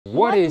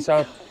What is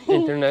up,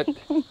 internet?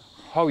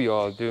 How you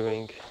all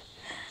doing?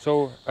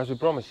 So, as we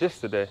promised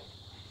yesterday,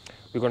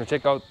 we're gonna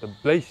check out the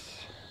place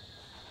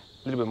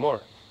a little bit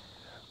more.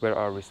 Where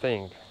are we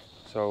staying?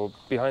 So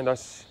behind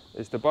us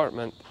is the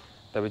apartment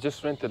that we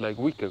just rented like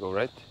a week ago,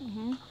 right?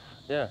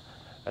 Yeah.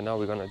 And now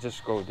we're gonna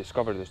just go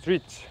discover the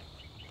streets.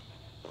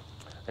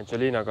 And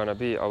Jolina gonna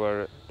be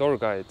our tour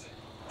guide.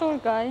 Tour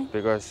guide.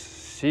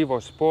 Because she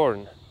was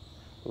born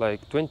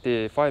like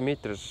 25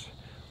 meters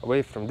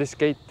away from this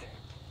gate.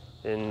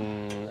 I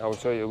will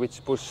show you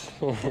which bush.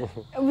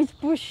 Which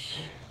bush?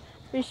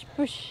 Which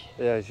bush?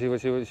 Yeah,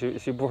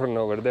 she born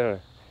over there,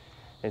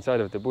 inside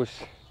of the bush.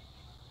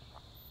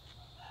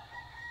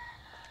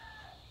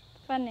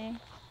 Funny.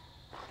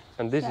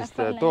 And this is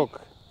the dog,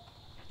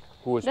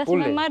 who is That's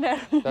bully. my mother.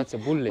 That's a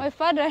bully. My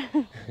father.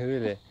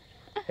 Really?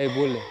 Hey,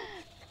 bully.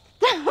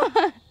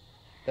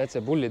 That's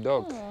a bully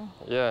dog. Oh.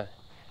 Yeah.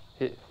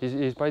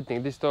 He's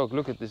biting this dog.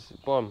 Look at this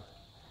palm.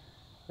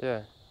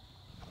 Yeah.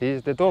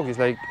 The dog is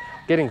like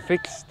getting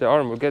fixed. The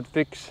arm will get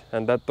fixed,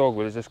 and that dog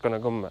will just gonna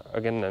come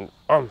again and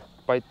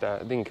bite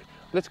the thing.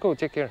 Let's go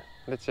check here.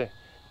 Let's see.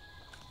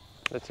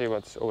 Let's see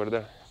what's over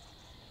there.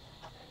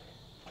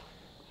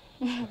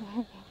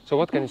 So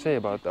what can you say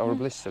about our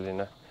place,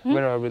 Selina?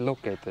 Where are we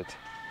located?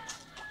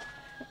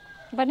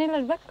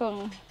 Vanilla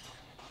Bakong.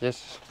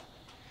 Yes.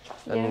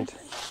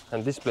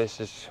 And this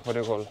place is, what do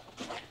you call?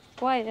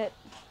 Quiet.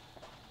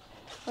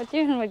 What do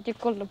you know what you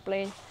call the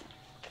place?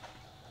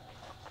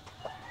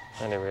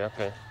 Anyway,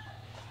 okay.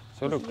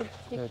 So look,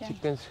 chicken.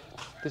 chickens.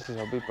 This is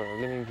how people are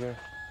living here.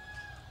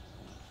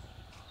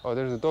 Oh,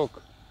 there's a dog.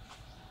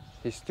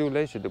 He's too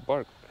lazy to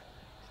bark.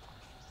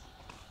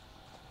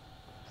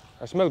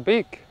 I smell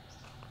pig.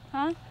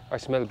 Huh? I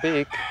smell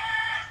pig.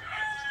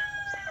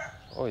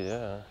 Oh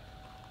yeah.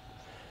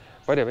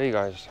 By the way,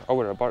 guys,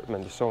 our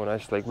apartment is so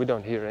nice. Like, we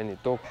don't hear any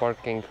dog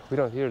barking. We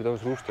don't hear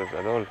those roosters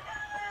at all.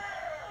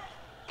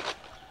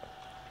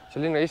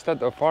 Selina, is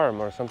that a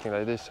farm or something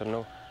like this or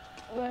no?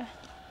 Where?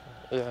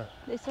 Yeah.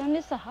 This one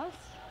is a house.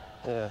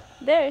 Yeah.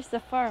 There is the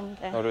farm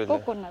there. Oh, really?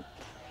 Coconut.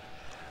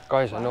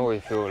 Guys, I know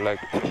if you like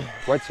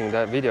watching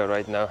that video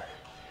right now,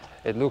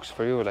 it looks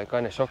for you like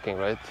kind of shocking,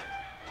 right?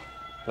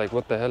 Like,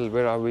 what the hell,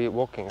 where are we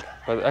walking?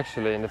 But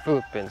actually in the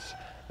Philippines,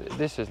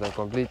 this is like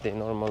completely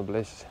normal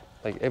place.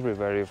 Like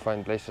everywhere you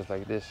find places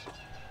like this.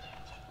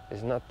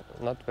 It's not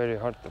very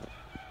hard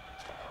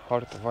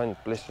to find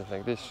places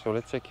like this. So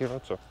let's check here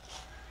also.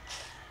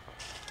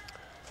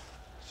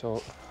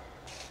 So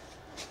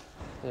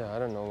yeah, I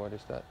don't know what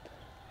is that.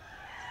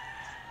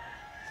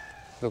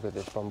 Look at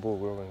this bamboo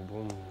growing,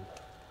 boom,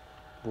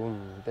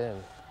 boom, damn.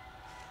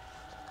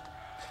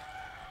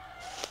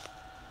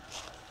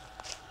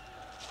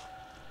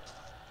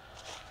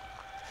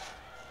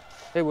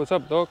 Hey, what's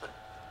up, dog?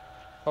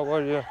 How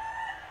are you?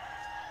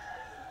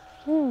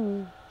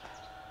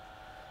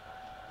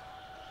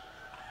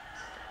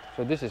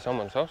 So this is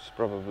someone's house,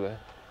 probably.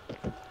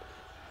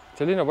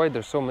 Selina, why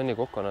there's so many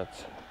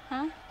coconuts?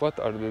 Huh? What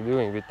are they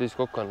doing with these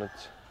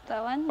coconuts?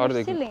 That one? Are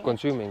They're they selling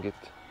consuming it?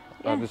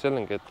 Yeah. Are they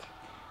selling it?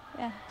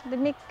 Yeah.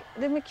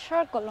 They make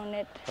charcoal on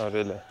it. Oh,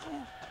 really?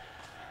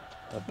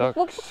 Yeah.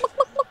 Ducks.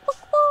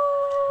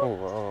 Oh,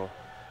 wow.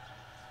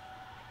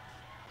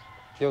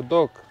 Yo,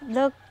 dog.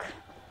 Duck.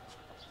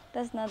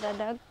 That's not a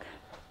duck.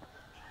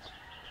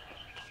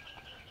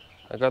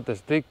 I got the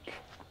stick.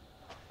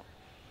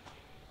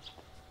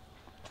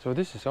 So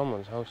this is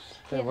someone's house.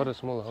 Yeah, Yeah. what a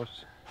small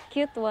house.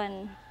 Cute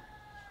one.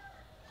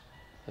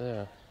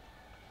 Yeah.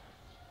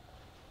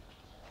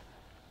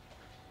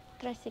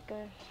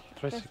 Tricycle.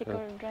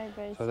 Tricycle.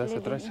 Driver is So that's a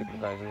living tricycle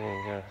in guy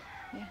living here.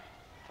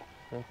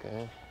 Yeah.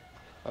 Okay.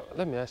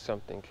 Let me ask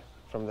something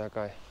from that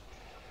guy.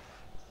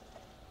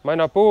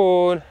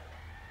 Mainapun.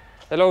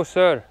 Hello,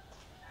 sir.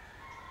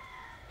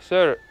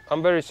 Sir,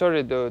 I'm very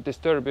sorry to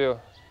disturb you,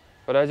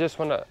 but I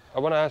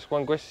wanna ask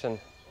one question.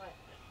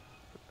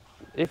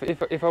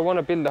 If I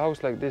wanna build a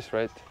house like this,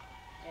 right?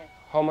 Yes.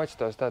 How much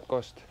does that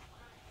cost?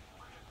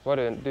 What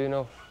do you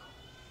know?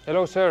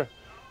 Hello, sir.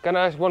 Can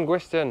I ask one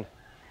question?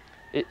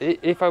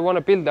 If I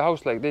wanna build a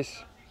house like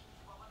this,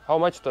 how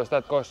much does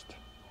that cost?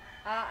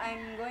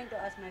 I'm going to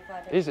ask my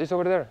father. Is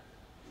over there?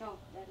 No,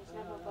 that is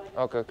not my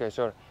father. Okay,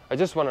 sure. I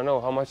just wanna know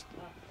how much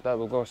that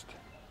will cost.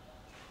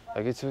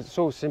 Like, it's a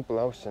so simple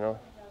house, you know.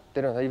 They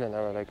don't even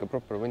have like a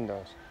proper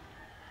windows.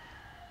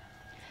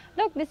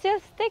 Look, they sell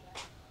stick.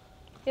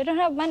 You don't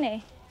have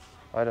money.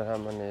 I don't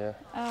have money, yeah.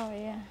 Oh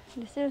yeah,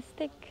 they sell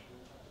stick.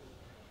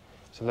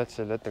 So let's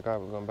let the guy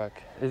come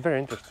back. It's very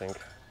interesting.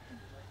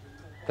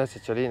 That's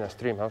Jolina's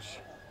dream house.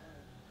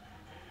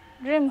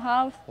 Dream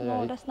house? Yeah,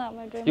 No, you- that's not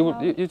my dream You,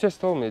 house. you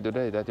just told me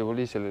today that you will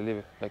easily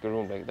live like a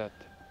room like that.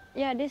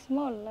 Yeah, this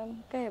small,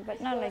 okay, but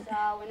not like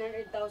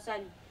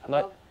 100,000 Ni-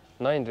 above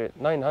 900.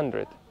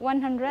 100.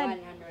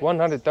 100.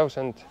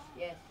 100,000.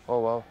 Yes. Oh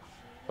wow.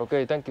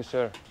 Okay, thank you,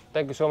 sir.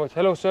 Thank you so much.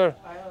 Hello, sir.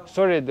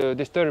 Sorry to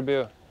disturb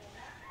you.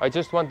 I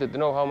just wanted to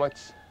know how much.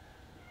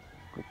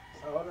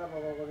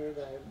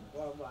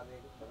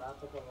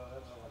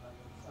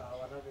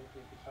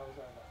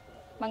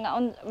 Mga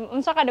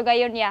unsa ka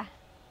dugayon ya?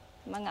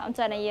 Mga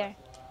unsa na year?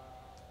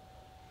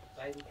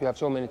 You have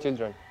so many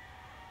children.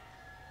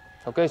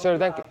 Okay, sir,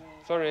 thank you.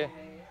 Sorry.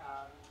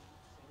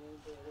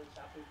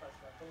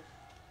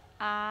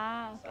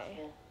 Ah,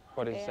 okay.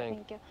 What is Okay, saying?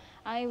 thank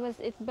you.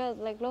 It built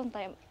like long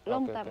time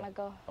Okay.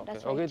 ago. Okay,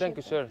 That's why okay, it's thank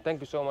you, cheaper. sir. Thank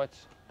you so much.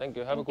 Thank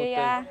you. Have a good Okay,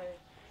 day. yeah.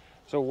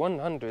 So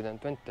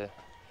 120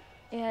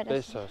 Yeah,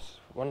 that's pesos,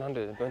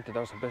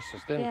 120,000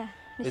 pesos. Then yeah.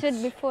 You it's-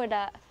 said before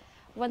that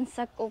one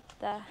sack of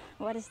the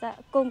what is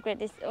that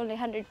concrete is only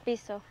 100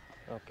 peso.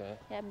 okay.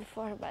 Yeah,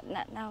 before, but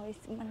not now.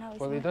 It's now. It's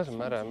Well, more it doesn't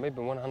matter. expensive.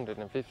 Maybe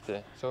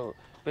 150. So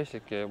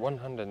basically,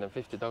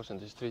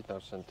 150,000 is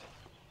 3,000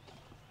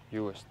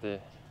 USD.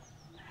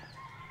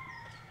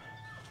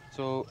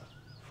 So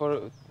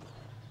for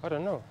I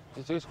don't know.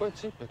 It's quite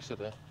cheap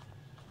actually.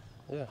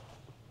 Yeah.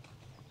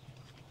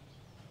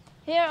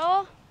 Here,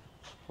 oh,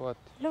 What?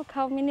 look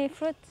how many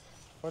fruits.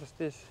 What is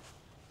this?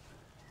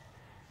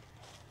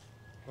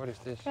 What is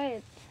this? Try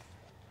it.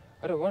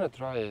 I don't want to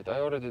try it. I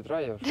already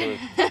tried your fruit.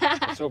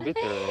 It's so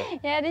bitter.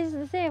 Yeah, this is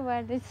the same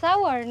one. It's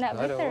sour, not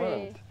I don't bitter.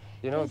 want.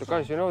 You know,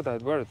 guys, you know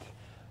that word?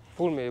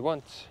 Fool me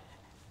once,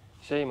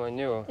 shame on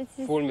you. It's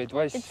Fool me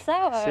twice, it's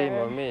sour. shame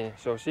on me.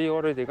 So she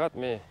already got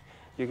me.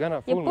 You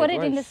cannot You fool put me it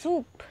twice. in the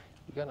soup.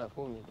 You cannot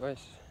fool me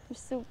twice. The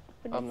soup.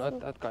 Put I'm the not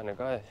soup. that kind of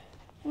guy.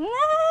 Nah.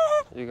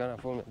 You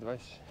cannot fool me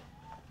twice.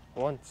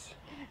 Once.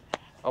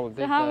 I will So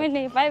take how that.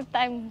 many? 5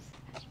 times.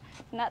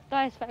 Not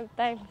twice, 5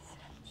 times.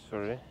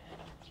 Sorry.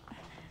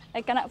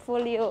 I cannot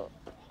fool you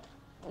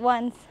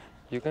once,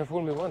 You can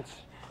fool me once.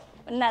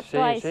 not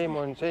twice. Shame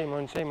on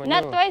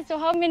Not you. twice, so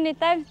how many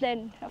times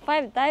then?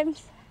 5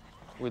 times?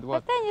 With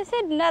what? But then you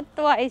said not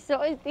twice,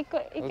 so it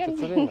can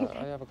Selena,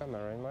 I have a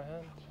camera in my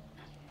hand.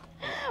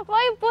 Why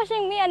are you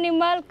pushing me,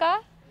 animal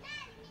ka?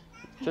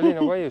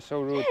 Selena, why are you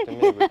so rude to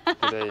me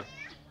today?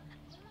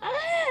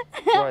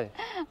 Why?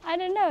 I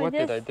don't know. What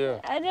just, did I do?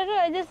 I don't know,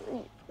 I just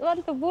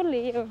want to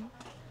bully you.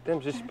 Them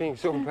just being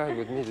so bad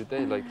with me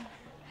today, like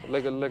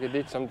I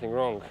did something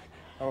wrong.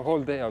 A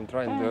whole day I'm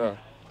trying to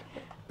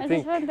I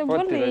think, just want to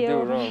what bully did I do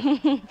you.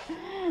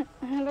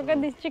 wrong? Look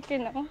at this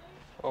chicken, oh.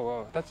 Oh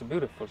wow, that's a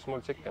beautiful small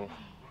chicken.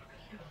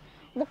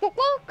 Buk, buk,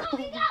 buk.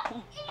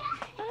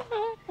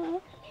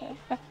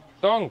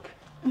 Tonk!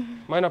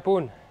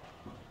 Mainapun!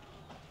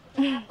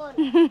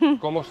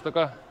 Kumusta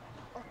ka?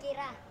 Okay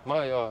ra.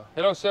 Mayo.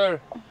 Hello sir!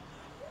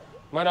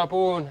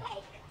 Mainapun!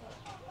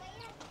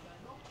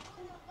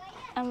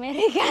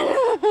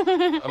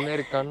 Americano.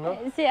 Americano?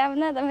 See, I'm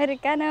not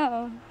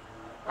Americano.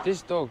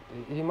 This dog,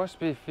 he must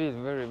feel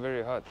very,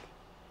 very hot.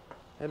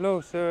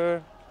 Hello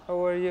sir,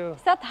 how are you?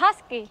 Is that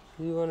husky?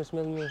 You wanna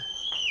smell me?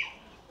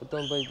 But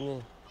don't bite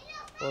me.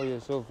 Oh,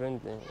 you're so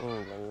friendly.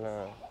 La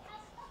la.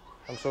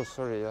 I'm so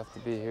sorry you have to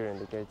be here in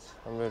the gates.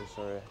 I'm very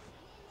sorry.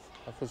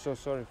 I feel so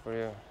sorry for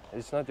you.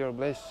 It's not your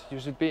place. You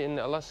should be in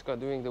Alaska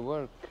doing the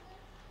work,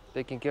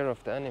 taking care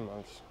of the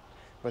animals.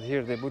 But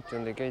here they put you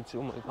in the gates.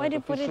 Oh my God, Why I they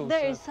feel put it so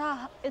there?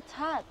 sad. It's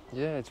hot.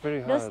 Yeah, it's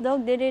very Those hot.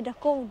 dogs, they need a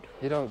cold.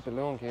 You don't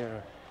belong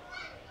here.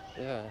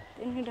 Yeah.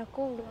 They need a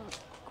cold,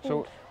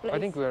 So place. I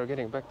think we are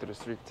getting back to the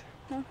street.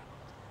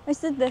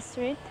 Is it the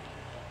street?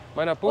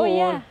 Mainapun! Oh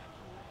yeah.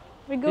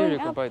 We're Here going you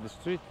can up. buy the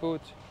street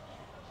food.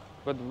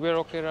 But we're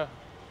okay. Ra.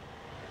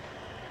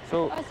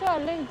 So, I saw a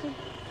lady.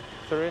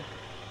 sorry.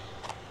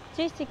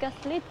 Jessica's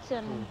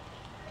Litchen.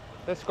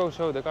 Let's go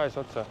show the guys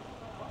Otsa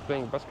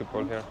playing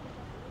basketball here.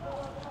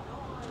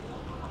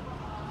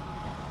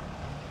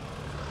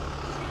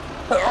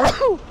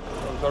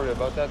 I'm sorry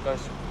about that,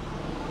 guys.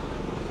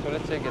 So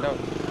let's take it out.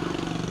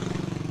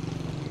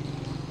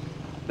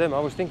 Then I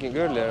was thinking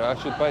earlier I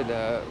should buy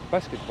the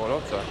basketball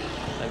Otsa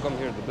and come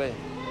here to play.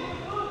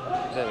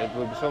 Then it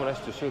would be so nice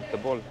to shoot the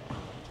ball.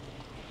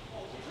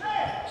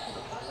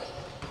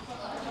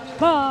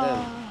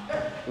 Then,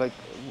 like,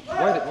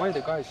 why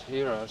the guys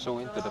here are so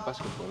into the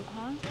basketball?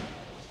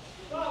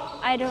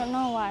 I don't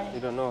know why. You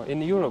don't know.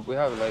 In Europe, we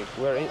have like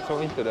so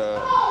into the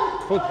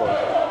football,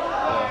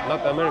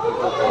 not American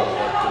football,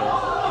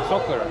 but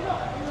soccer.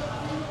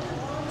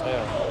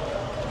 Yeah,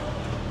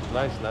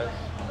 nice.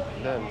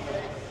 Then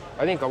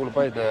I think I will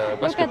buy the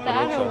Look at the basketball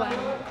other also. one,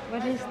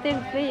 but he's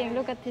still playing.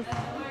 Look at his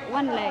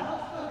one leg.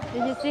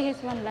 Did you see his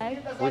one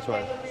leg? Which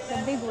one?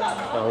 The big one.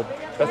 No,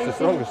 that's the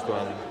strongest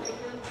one.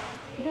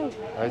 Look,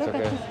 Oh, it's look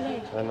okay. at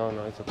his leg.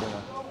 No, it's okay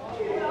now.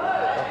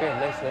 Okay,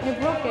 nice. He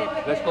broke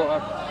it. Let's go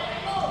up.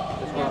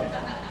 Let's go up.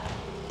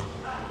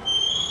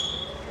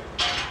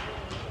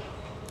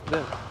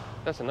 Then,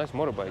 that's a nice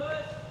motorbike.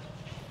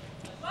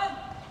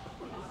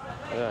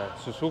 Yeah,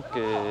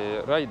 Suzuki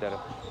Rider.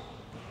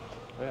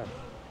 Yeah.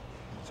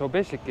 So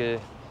basically,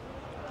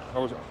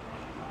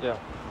 yeah.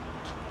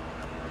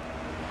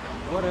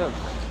 What else?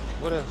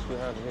 What else we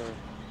have here?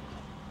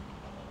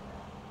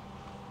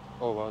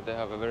 Oh wow, they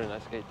have a very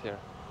nice gate here.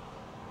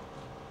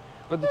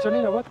 But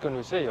Jolina, what can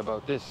we say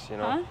about this, you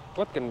know? Huh?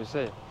 What can we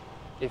say?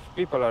 If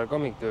people are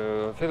coming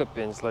to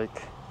Philippines,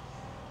 like,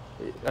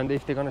 and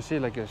if they're gonna see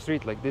like a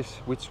street like this,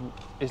 which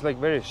is like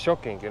very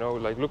shocking, you know,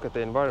 like look at the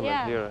environment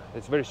Yeah. here.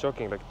 It's very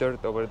shocking, like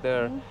dirt over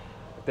there.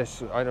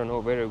 There's, I don't know,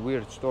 very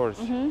weird stores.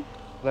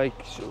 Like,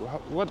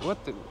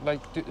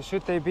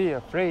 should they be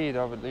afraid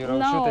of it? You know,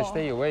 should they No.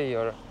 stay away,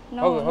 or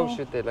No, how no.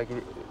 should they like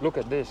look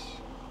at this?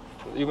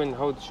 Even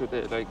how should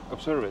they like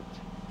observe it?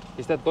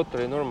 Is that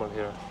totally normal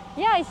here?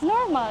 Yeah, it's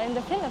normal in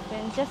the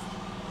Philippines. Just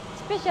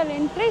especially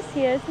in place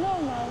here, it's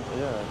normal.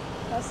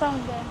 Yeah. Or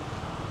something.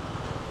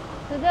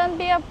 So don't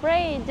be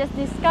afraid. Just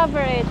discover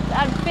it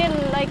and feel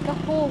like a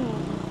home.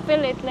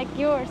 Feel it like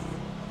yours.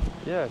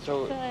 Yeah.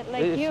 So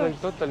like it's yours.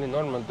 like totally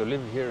normal to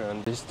live here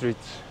on these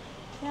streets.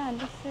 Yeah,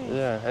 that's it.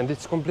 Yeah, and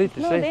it's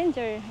completely No safe.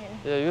 danger here.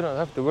 Yeah, you don't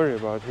have to worry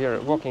about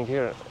here walking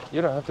here.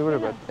 You don't have to worry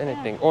about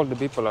anything. All the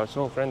people are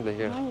so friendly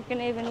here. You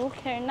can even walk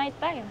here at night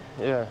time.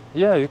 Yeah,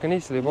 yeah, you can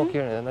easily walk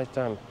here at night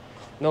time.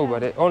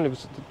 Nobody, only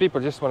people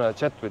just want to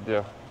chat with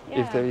you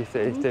if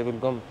they will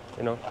come,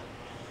 you know.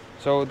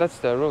 So that's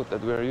the road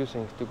that we are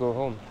using to go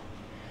home.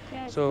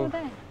 Yeah, So, go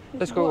there.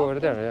 Let's go over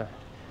there, yeah,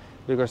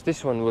 because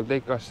this one will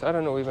take us. I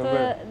don't know even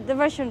where. The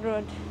Russian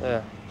road.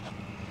 Yeah,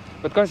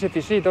 but guys, if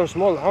you see those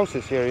small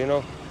houses here, you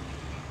know,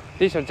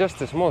 these are just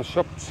the small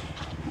shops.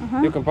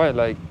 You can buy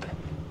like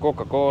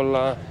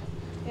Coca-Cola.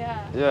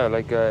 Yeah. Yeah,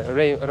 like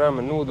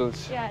ramen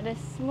noodles. Yeah, the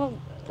small.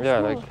 Yeah,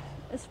 like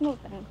small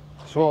thing.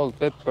 salt,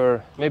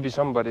 pepper. Maybe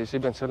somebody is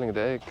even selling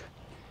the egg.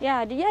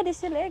 Yeah, they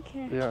sell egg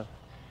here. Yeah.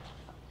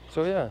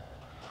 So yeah,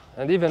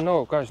 and even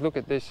now, guys, look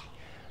at this.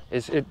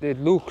 It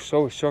looks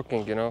so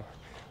shocking, you know,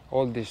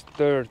 all this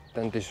dirt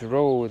and this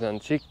road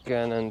and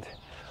chicken, and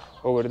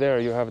over there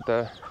you have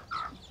the.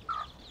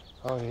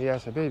 Oh, he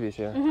has a baby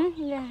here.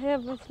 Yeah,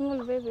 but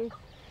small babies.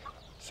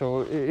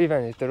 So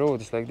even if the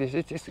road is like this,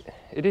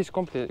 it is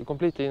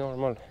completely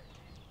normal.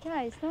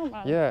 Yeah, it's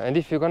normal. Yeah, and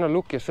if you're gonna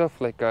look yourself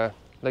like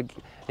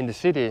in the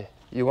city,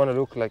 you wanna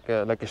look like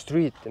a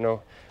street, you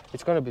know,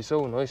 it's gonna be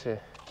so noisy.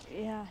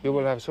 Yeah. You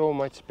will have so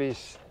much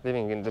peace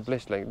living in the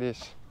place like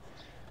this.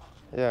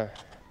 Yeah.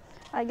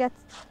 I got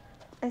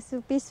a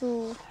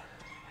piso.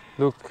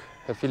 Look,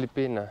 a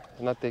Filipina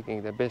not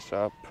taking the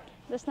peso up.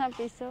 That's not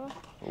piso.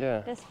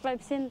 Yeah. That's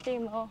 5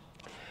 centimo.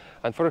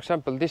 And for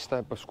example, this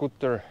type of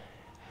scooter.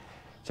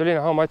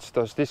 Selina, how much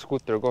does this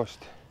scooter cost?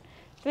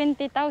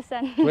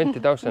 20,000.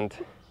 20,000.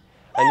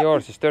 And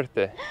yours is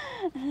 30.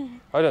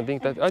 I don't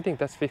think that. I think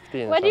that's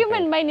 15. What do you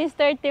mean mine is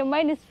 30?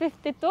 Mine is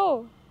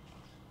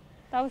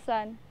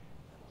 52,000.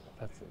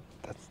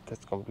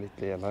 That's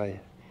completely a lie.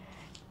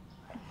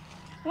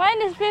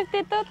 Mine is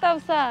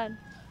 52,000.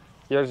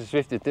 Yours is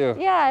 52.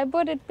 Yeah, I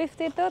bought it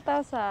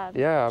 52,000.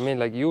 Yeah, I mean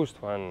like used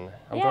one.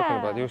 I'm talking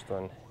about used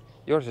one.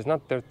 Yours is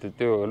not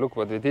 32. Look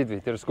what we did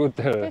with your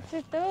scooter.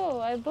 52.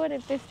 I bought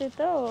it 52.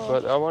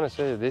 But I want to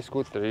say this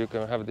scooter, you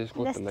can have this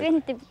scooter That's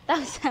like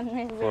 20,000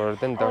 maybe. for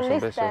 10,000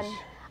 less pesos. than.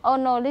 Oh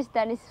no, less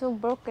than. It's so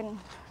broken.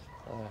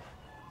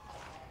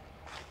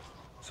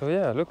 So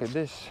yeah, look at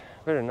this.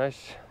 Very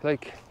nice.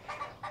 Like,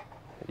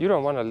 you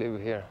don't want to live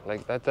here.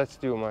 Like that's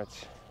too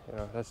much. You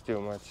know, that's too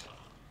much.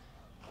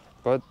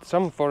 But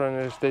some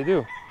foreigners, they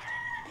do.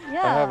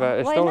 Yeah, I have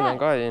an why Estonian not?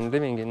 guy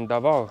living in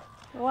Davao.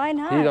 Why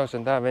not? He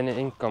doesn't have any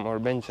income or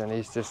pension.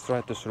 He's just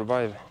trying to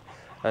survive.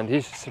 And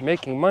he's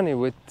making money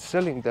with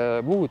selling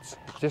the woods,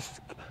 just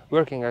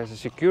working as a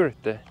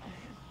security.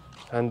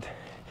 And do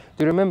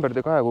you remember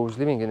the guy who was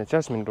living in a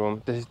jasmine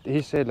room?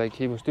 He said like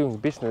he was doing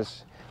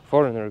business,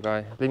 foreigner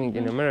guy living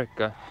in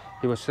America.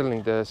 He was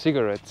selling the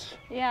cigarettes.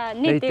 Yeah,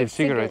 native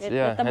cigarettes. cigarette,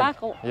 Yeah, the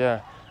tobacco.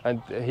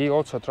 and he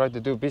also tried to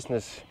do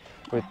business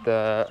with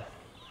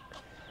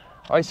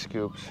ice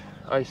cubes,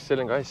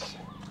 selling ice.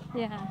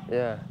 Yeah.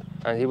 Yeah,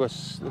 and he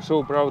was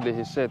so proudly.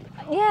 He said,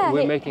 Yeah.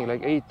 "We're making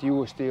like 8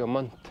 USD a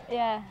month.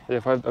 Yeah. Yeah,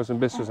 5,000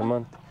 pesos a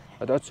month.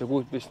 And that's a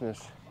good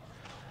business."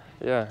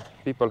 Yeah,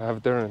 people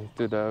have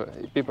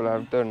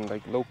turned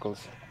like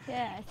locals.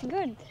 Yeah, it's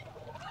good.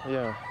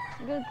 Yeah,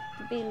 Good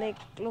to be like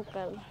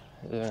local.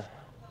 yeah.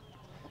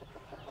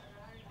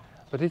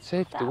 But it's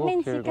safe to That walk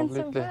means here you can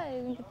completely. survive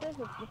in the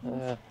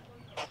Philippines. Yeah.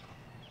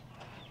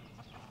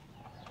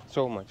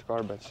 So much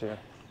garbage here.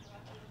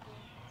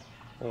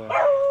 Yeah.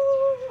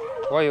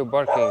 Why are you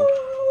barking?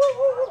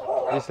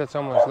 Is that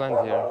someone's land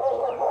here?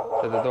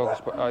 That the dog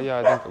is. Oh yeah,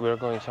 I think we're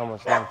going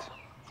someone's land.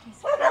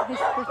 He's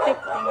protecting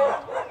it.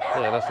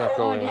 Yeah, that's not Oh,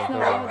 going. there's no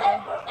further. road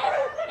there.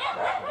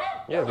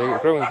 Yeah, they're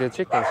growing the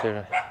chickens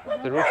here.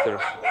 The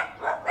roosters.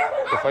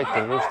 The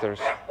fighting roosters.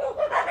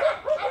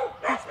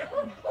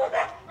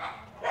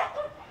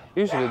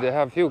 Usually they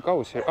have few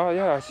cows here. Oh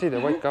yeah, I see the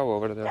white cow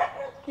over there.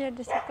 Yeah,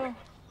 there's a go.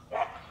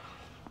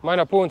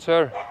 Maina puun,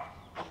 sir.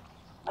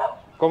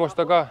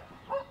 Kumusta ka?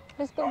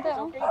 Let's go there.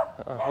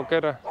 Okay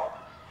ra.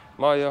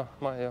 Mayo.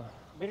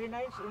 Very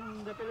nice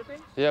in the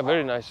Philippines. Yeah,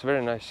 very nice,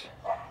 very nice.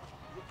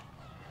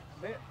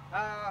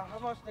 How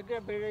much the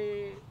girl?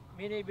 Very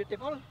many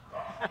beautiful.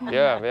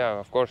 Yeah,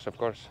 of course.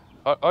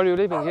 Are you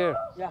living here?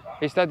 Yeah.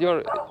 Is that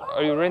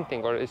are you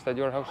renting or is that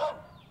your house?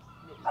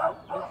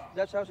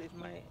 That house is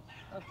my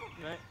house.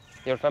 Right?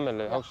 Your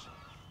family house?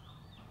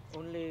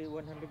 Only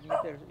 100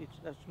 meters. It's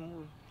a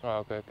small.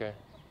 Oh, okay.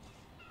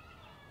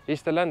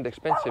 Is the land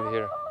expensive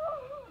here?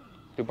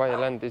 To buy a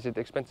land, is it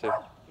expensive?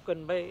 You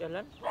can buy a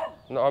land.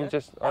 No,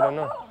 I don't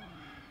know.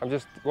 I'm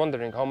just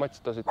wondering how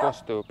much does it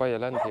cost to buy a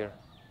land here?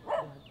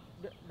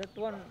 that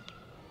one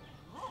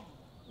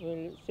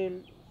will sell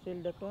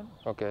that one.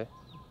 Okay.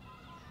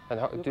 And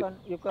how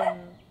You can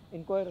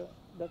inquire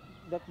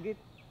that gate,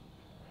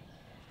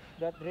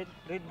 that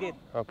red gate.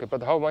 okay,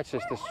 but how much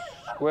is the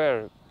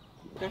square?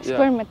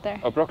 Square meter.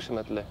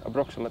 Approximately.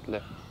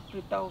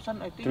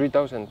 3,000 I think.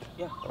 3,000.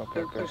 Yeah.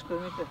 Okay, Per okay. square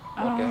meter.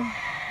 Okay.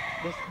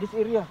 This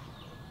area.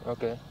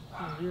 Okay.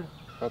 Here.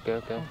 Okay,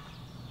 okay.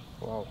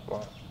 Wow,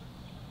 wow.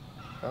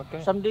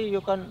 Okay. Someday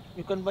you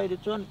can buy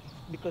this one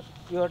because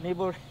you are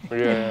neighbor.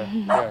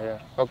 Yeah.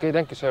 Okay,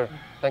 thank you, sir.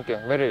 Thank you.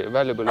 Very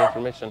valuable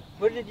information.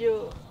 Where did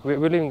you? We're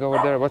living over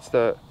there. What's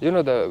the? You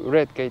know the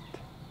red gate?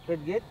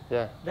 Red gate.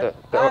 Yeah.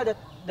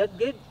 That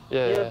gate.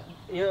 Yeah.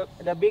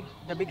 The big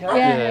house.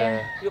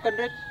 Yeah. You can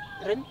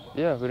rent.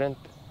 Yeah, we rent.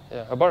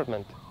 Yeah,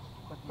 apartment.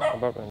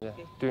 Apartment. Yeah.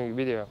 Okay. Doing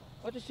video.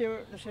 What is your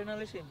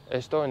nationality?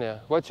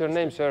 Estonia. What's your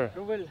name, sir?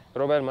 Ruel.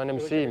 Robert. My name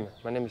is Robert.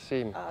 Siim. My name is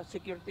Siim.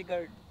 Security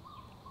guard.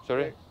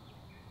 Sorry.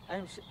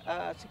 I'm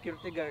a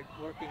security guard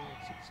working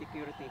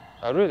security.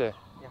 Oh, really?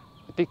 Yeah.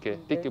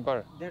 Tiki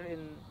bar. They're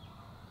in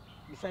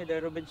beside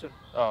the Robinson.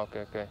 Oh, okay,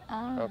 okay.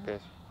 Ah. Okay.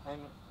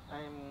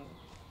 I'm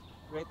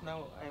right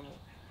now. I'm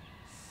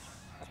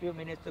a few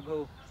minutes to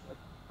go.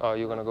 Oh,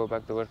 you're gonna go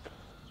back to work.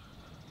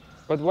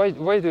 But why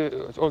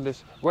do all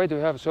this? Why do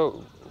you have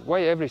so?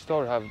 Why every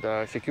store have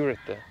the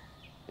security?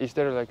 Is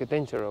there like a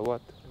danger or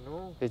what?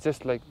 No. It's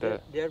just like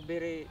the. They're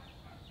very.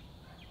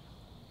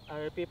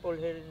 Our people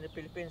here in the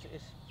Philippines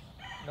is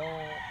no.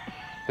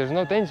 There's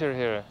no danger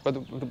here, but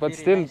Very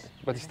still, nice.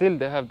 but still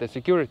they have the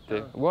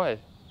security. Why?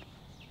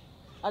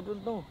 I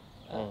don't know.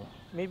 Oh.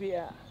 Maybe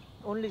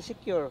only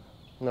secure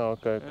No,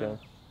 okay, okay.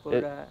 for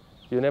It- the.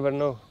 You never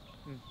know.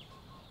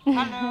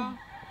 Hello.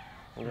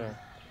 Yeah.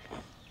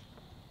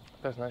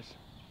 That's nice.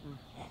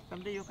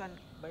 Someday you can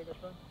buy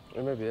that one.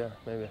 Yeah, maybe, yeah,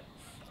 maybe.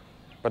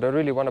 But I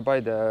really want to buy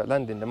the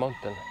land in the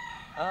mountain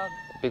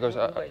because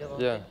you buy the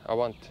mountain. I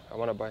want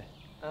to buy.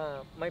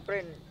 My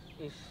friend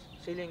is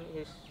selling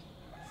his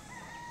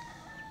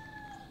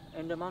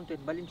in the mountain,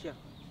 Valencia.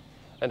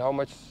 And how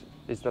much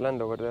is the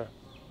land over there?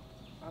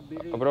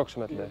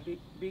 Approximately.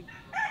 Big,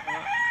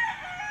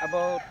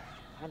 about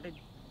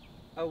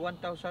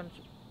 1,000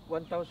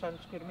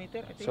 square meter,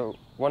 I think. So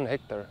 1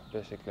 hectare,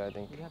 basically, I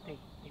think. Yeah, I think.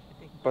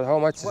 But how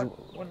much is?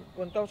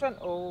 1,000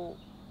 or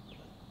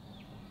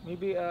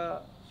maybe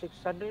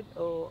 600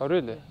 or. Oh,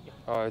 really? Yeah.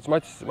 Oh, it's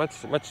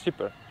much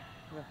cheaper.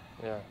 Yeah.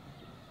 Yeah.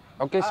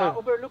 Okay, sir.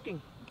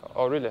 Overlooking,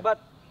 Oh, really? but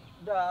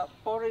the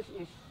forest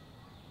is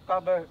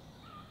covered.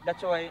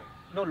 That's why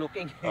no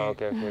looking. Oh,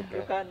 okay. You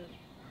can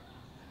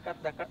cut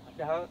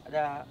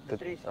the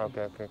trees.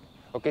 Okay.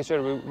 Okay,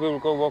 sir. We will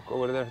go walk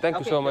over there. Thank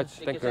you Okay, so much.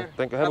 thank Thank you, you. sir.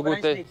 Thank you. Have a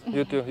good nice day.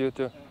 day. You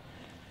too.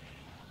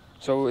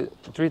 So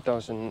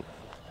 3,000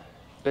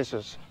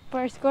 pesos.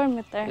 Per square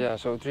meter. Yeah.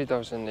 So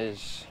 3,000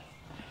 is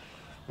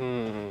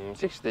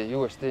 60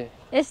 USD.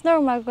 It's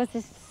normal because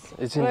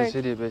It's in the work.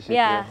 city, basically.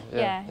 Yeah,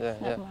 yeah.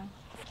 it's normal.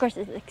 Of course,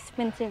 it's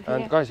expensive And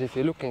here. guys, if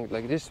you're looking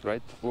like this,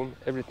 right, boom,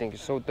 everything is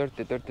so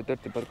dirty.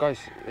 But guys,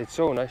 it's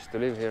so nice to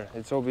live here.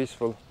 It's so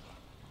peaceful.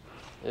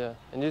 Yeah,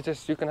 and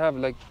you can have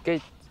like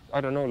gate.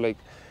 I don't know, like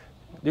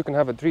you can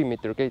have a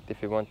 3-meter gate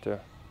if you want to.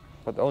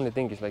 But the only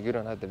thing is like you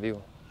don't have the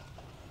view.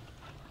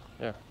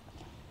 Yeah.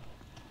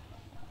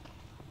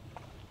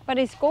 But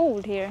it's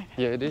cold here.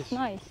 Yeah, it is. It's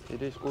nice.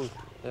 It is cool.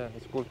 Yeah,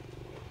 it's cool.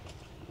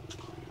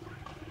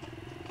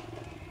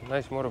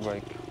 Nice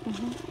motorbike.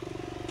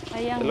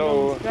 A young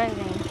Hello. dong is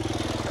driving.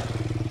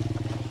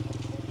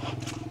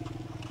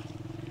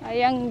 A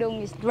young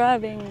dong is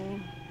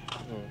driving.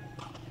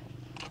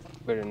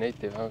 Very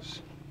native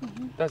house.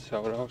 That's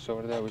our house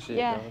over there. We see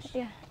Yeah, the house.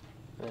 yeah.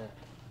 Yeah.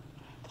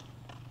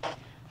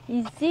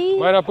 Easy.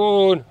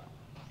 Mayrapun!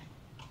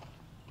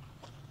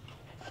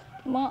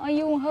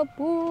 Maayong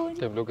hapon.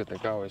 Dave, look at the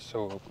cow. It's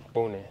so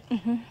bony.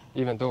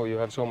 Even though you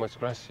have so much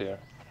grass here,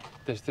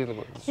 they're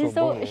still so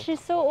bony.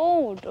 She's so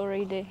old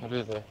already.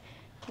 Really,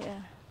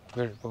 Yeah.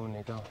 very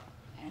bony cow.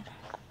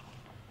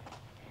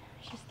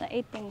 She's not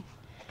eating.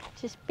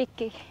 She's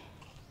picky.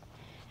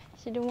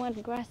 She don't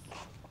want grass.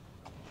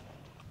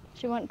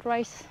 She want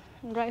rice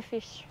and dry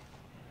fish.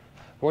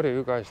 What do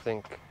you guys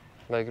think?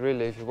 Like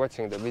really, if you're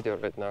watching the video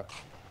right now,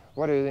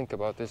 what do you think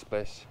about this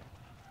place?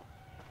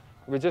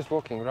 We're just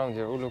walking around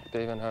here. Oh look,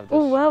 they even have this.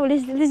 Oh wow,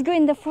 let's go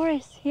in the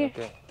forest here.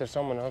 Okay, there's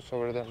someone else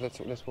over there. Let's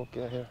walk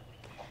here.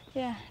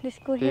 Yeah, let's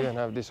go They here. even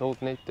have this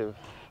old native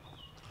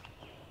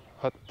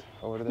hut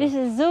over there. This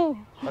is zoo.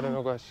 I don't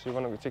know, guys. You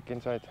wanna check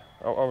inside?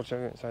 I'll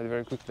check inside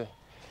very quickly.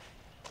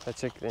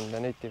 Let's check in the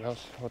native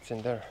house. What's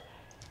in there?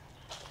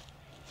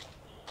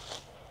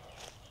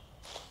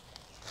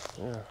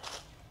 Yeah.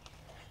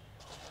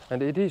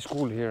 And it is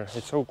cool here.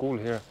 It's so cool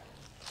here.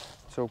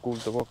 So cool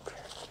to walk.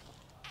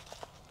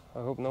 I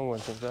hope no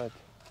one's inside.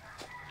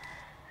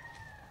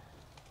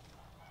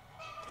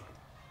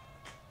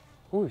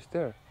 Who is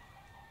there?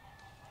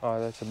 Ah,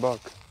 that's a bug.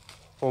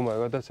 Oh my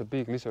god, that's a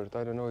big lizard.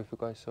 I don't know if you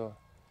guys saw.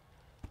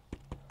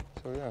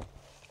 So yeah.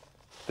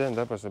 Then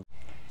that was a.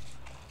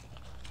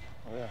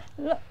 Oh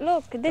yeah.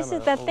 Look, this is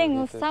the Camera thing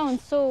who overheated.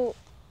 sounds so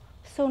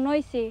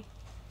noisy.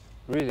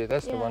 Really?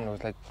 That's the Yeah. one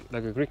who's like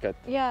a cricket,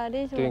 Yeah,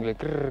 this doing one. like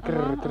grrr,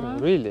 grrr, Uh-huh, grrr.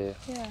 uh-huh. Really?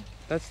 Yeah.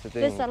 That's the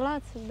thing. There's a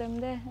lot of them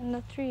there in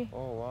the tree.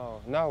 Oh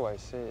wow! Now I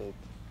see it.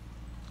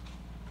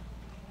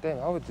 Damn!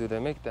 How do they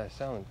make that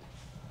sound?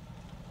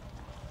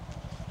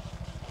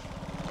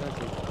 That's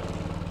it.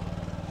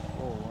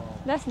 Oh wow!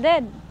 That's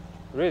dead.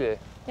 Really?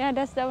 Yeah,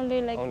 that's the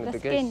only like Only the the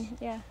skin. case.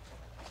 Yeah.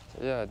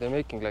 Yeah, they're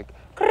making like.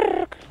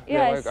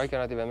 Yeah. I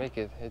cannot even make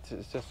it. It's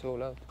just so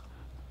loud.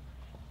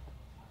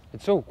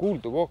 It's so cool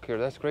to walk here.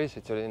 That's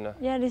crazy, Selina.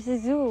 Yeah, this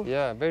is zoo.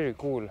 Yeah, very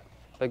cool.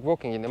 Like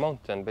walking in the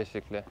mountain,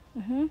 basically.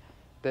 Mm-hmm.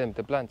 Damn,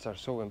 the plants are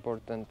so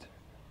important.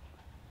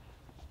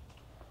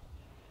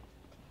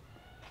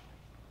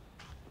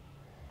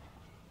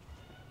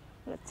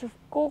 Lots of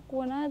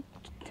coconut.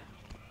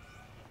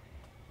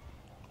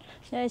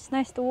 Yeah, it's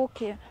nice to walk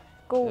here.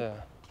 Go.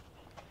 Yeah.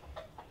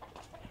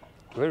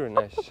 Very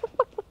nice.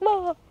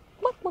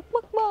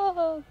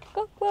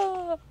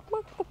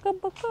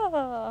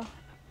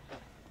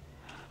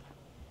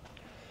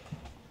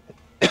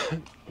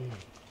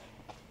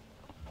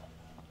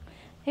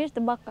 Here's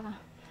the baka,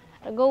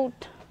 the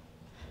goat.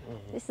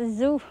 This is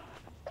zoo.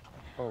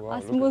 Oh wow, A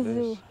look small at this.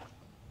 zoo.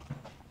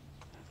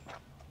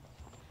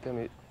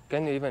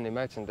 Can you even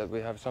imagine that we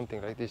have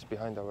something like this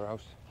behind our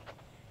house?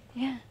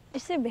 Yeah.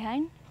 Is it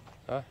behind?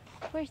 Huh?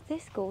 Where's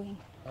this going?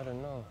 I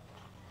don't know.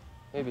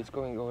 Maybe it's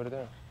going over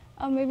there.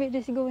 Oh, maybe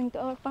this is going to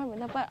our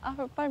apartment.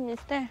 Our apartment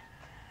is there.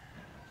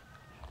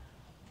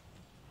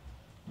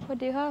 What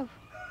do you have?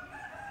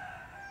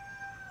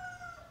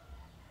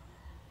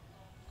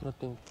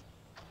 Nothing.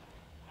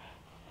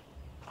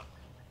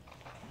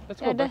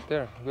 Let's Yeah, go back that-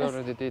 there. We that's-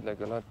 already did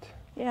like a lot.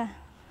 Yeah.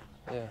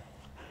 Yeah.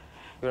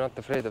 We're not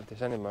afraid of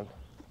this animal.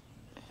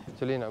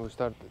 Selina, we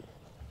start.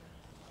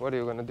 What are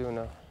you gonna do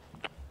now?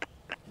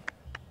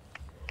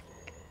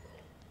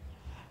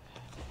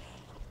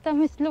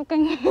 Tom is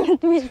looking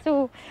at me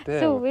so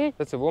Damn, weird.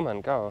 that's a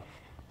woman cow.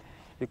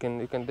 You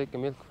can take the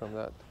milk from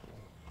that.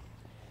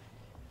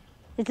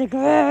 It's like,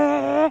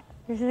 "Grrr."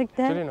 It's like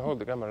that. Selina, hold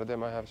the camera. There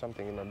might have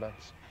something in my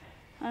bench.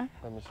 Huh?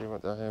 Let me see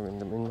what I have in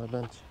my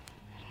bench.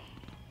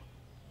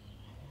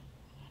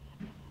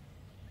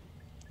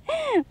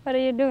 What are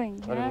you doing?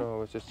 I don't know. I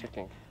was just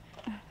checking.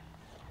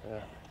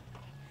 Yeah.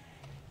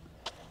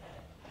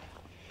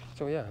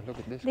 So yeah, look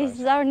at this. This Guys.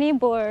 is our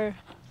neighbor.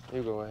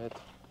 You go ahead.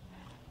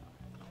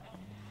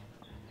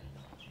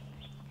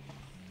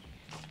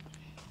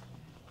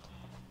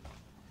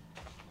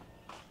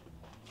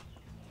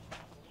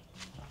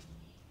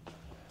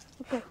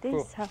 Look at this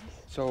Cool. house.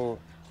 So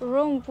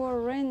Room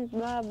for rent,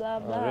 blah blah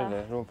blah.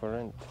 really, room for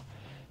rent.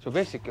 So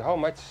basically, how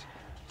much?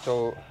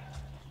 So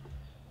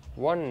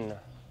one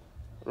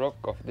rock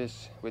of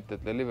this with the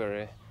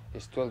delivery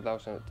is 12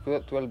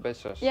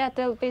 pesos. Yeah,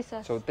 12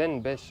 pesos. So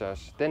 10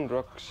 pesos, 10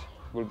 rocks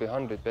will be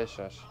 100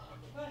 pesos.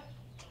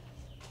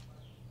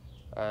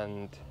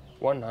 And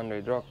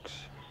 100 rocks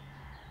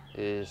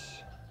is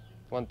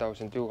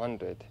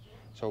 1,200.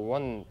 So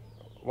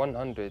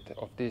 100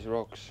 of these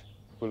rocks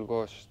will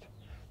cost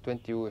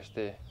 20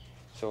 USD.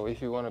 So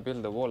if you want to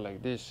build a wall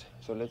like this,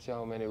 so let's see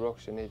how many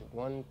rocks you need.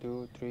 1,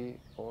 2, 3,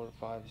 4,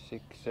 5,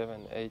 6,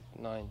 7, 8,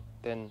 9,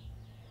 10.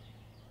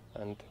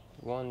 And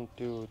 1,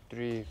 2,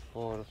 3,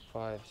 4,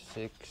 5,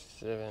 6,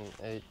 7,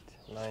 8,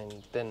 9,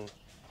 10.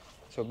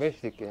 So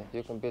basically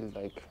you can build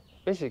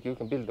you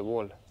can build a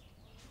wall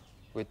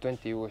with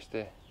 20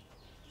 USD.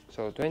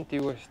 So 20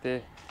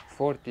 USD,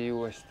 40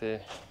 USD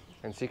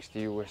and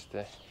 60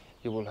 USD.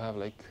 You will have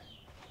like,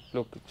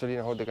 look,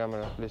 Selina, hold the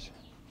camera, please.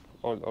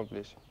 Hold,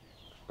 please.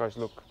 Guys,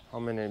 look how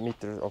many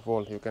meters of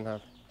wall you can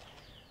have.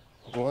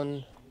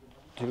 1,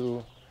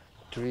 2,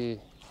 3,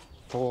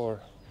 4,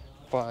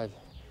 5.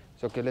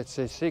 So okay, let's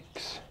say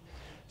 6.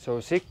 So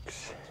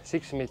 6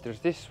 meters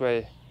this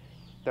way.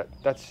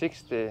 That's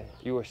 60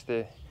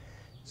 USD.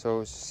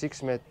 So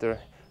 6 meter.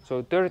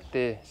 So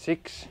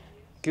 36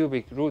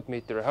 cubic root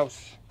meter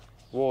house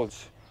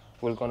walls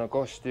will gonna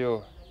cost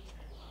you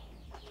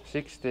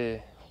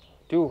 240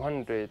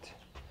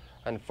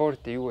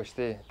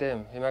 USD.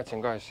 Damn,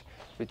 imagine guys,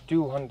 with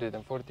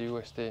 240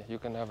 USD you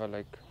can have a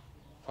like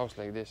house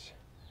like this,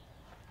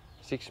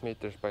 6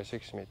 meters by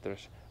 6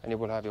 meters, and you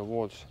will have your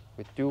walls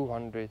with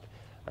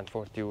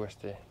 240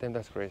 USD. Damn,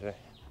 that's crazy.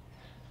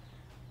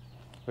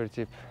 Very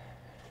cheap.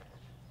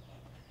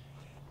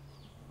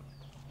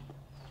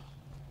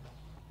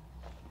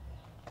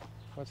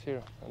 What's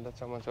here? And that's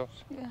someone's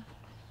house. Yeah.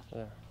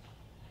 Yeah.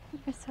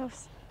 This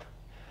house.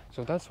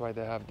 So that's why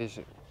they have these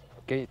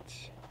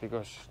gates,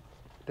 because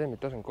then it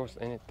doesn't cost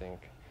anything.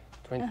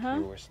 20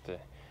 USD,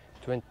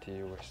 20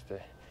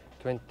 USD,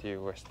 20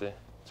 USD.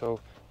 So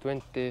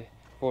 20,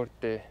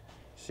 40,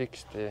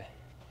 60,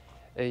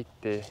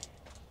 80,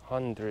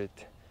 100,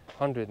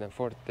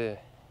 140.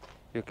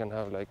 You can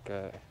have like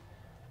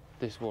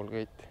this wall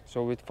gate.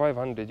 So with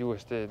 500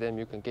 USD, then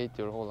you can gate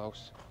your whole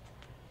house.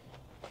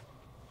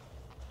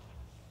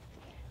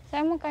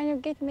 Simon, can you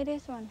get me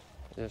this one?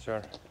 Yes,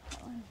 sir.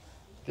 One.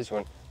 This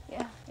one.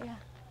 Yeah, yeah.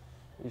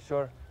 You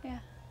sure? Yeah.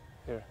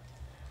 Here.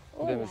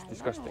 Ooh Damn, la it's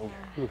disgusting.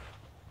 la. Oof.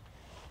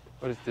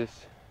 What is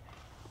this?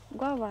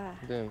 Guava.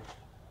 Damn.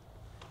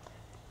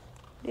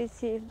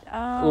 This is.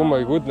 Oh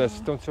my goodness!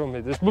 Don't show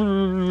me this.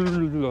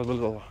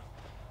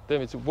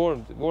 Damn, it's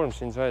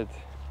worms inside.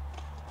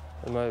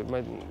 And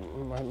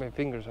my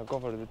fingers are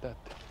covered with that.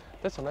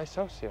 That's a nice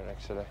house here,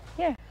 actually.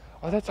 Yeah.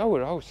 Oh, that's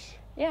our house.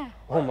 Yeah.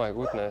 Oh my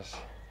goodness.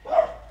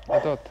 I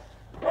thought.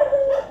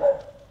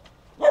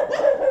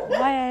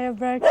 Why are you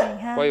barking,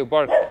 huh? Why you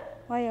bark?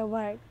 Why you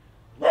bark?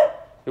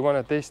 You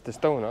wanna taste the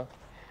stone,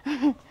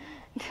 huh?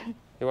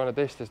 You wanna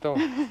taste the stone?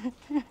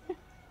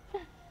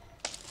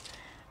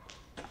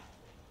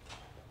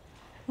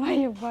 Why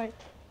you bark?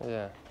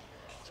 Yeah.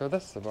 So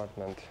that's the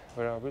apartment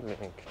where I'm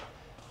living.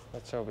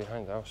 Let's show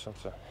behind the house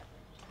also.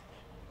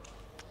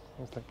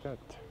 It's like that.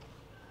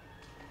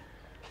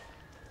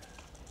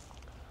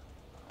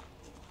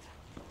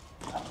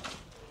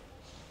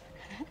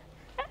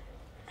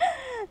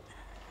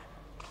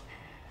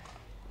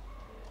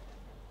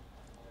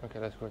 Okay,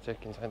 let's go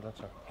check inside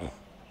also.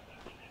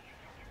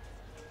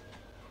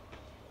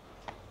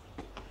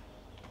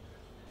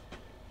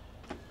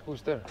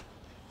 Who's there?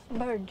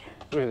 Bird.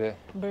 Really?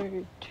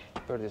 Bird.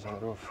 Bird is on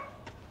the roof.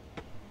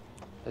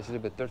 It's a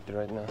little bit dirty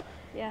right now.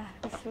 Yeah,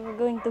 so we're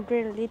going to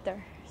grill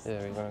later. Yeah,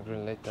 we're gonna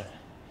grill later.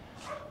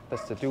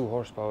 That's the 2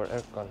 horsepower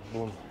aircon.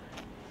 Boom.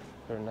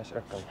 Very nice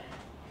aircon.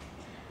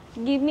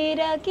 Give me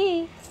the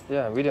key.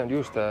 Yeah, we don't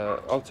use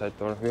the outside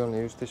door. We only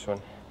use this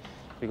one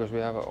because we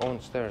have our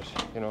own stairs.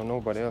 You know,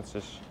 nobody else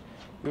is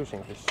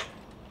using this.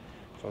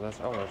 So that's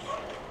ours.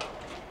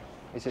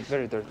 Is it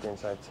very dirty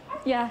inside?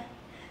 Yeah,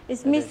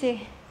 it's It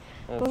messy.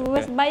 That's We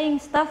was okay. buying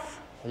stuff.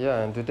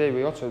 Yeah, and today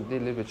we also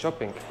did a little bit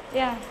shopping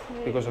Yeah.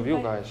 because of you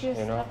buy guys, few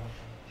you know. stuff.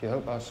 You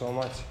help us so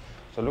much.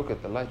 So look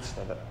at the lights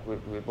that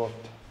we bought.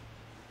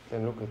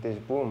 Then look at this,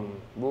 boom,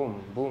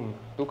 boom, boom.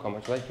 Look how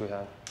much light we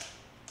have.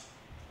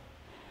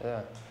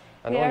 Yeah,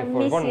 and We are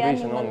only for one messy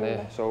reason animal. only.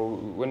 So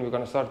when we're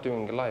gonna start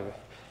doing a live,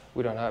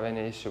 we don't have any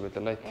issue with the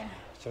light. Yeah.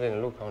 So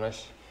then look how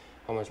nice,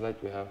 how much light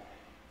we have.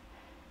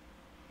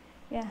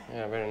 Yeah.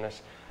 Yeah, very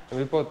nice. And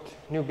we bought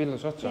new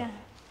pillows also. Yeah.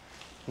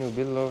 New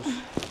pillows,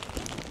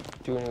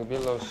 2 new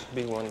pillows,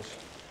 big ones,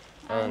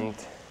 and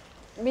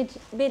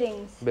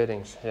Beddings.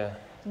 beddings. Yeah.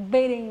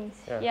 Beddings.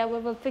 Yeah. Yeah, we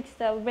will fix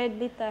the bed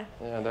later.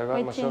 Yeah, and I got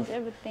We myself change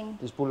everything.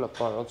 this pull-up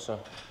bar also.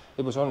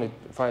 It was only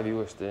 5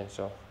 USD,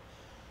 so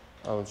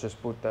I will just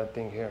put that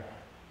thing here.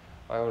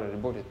 I already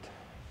bought it,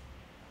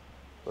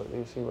 but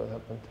you see what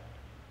happened.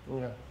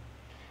 Yeah.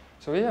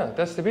 So yeah,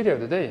 that's the video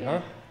today,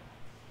 huh?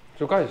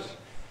 So guys,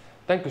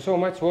 thank you so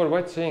much for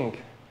watching,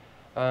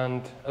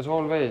 and as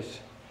always,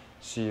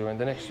 see you in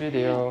the next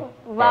video.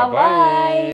 Bye bye.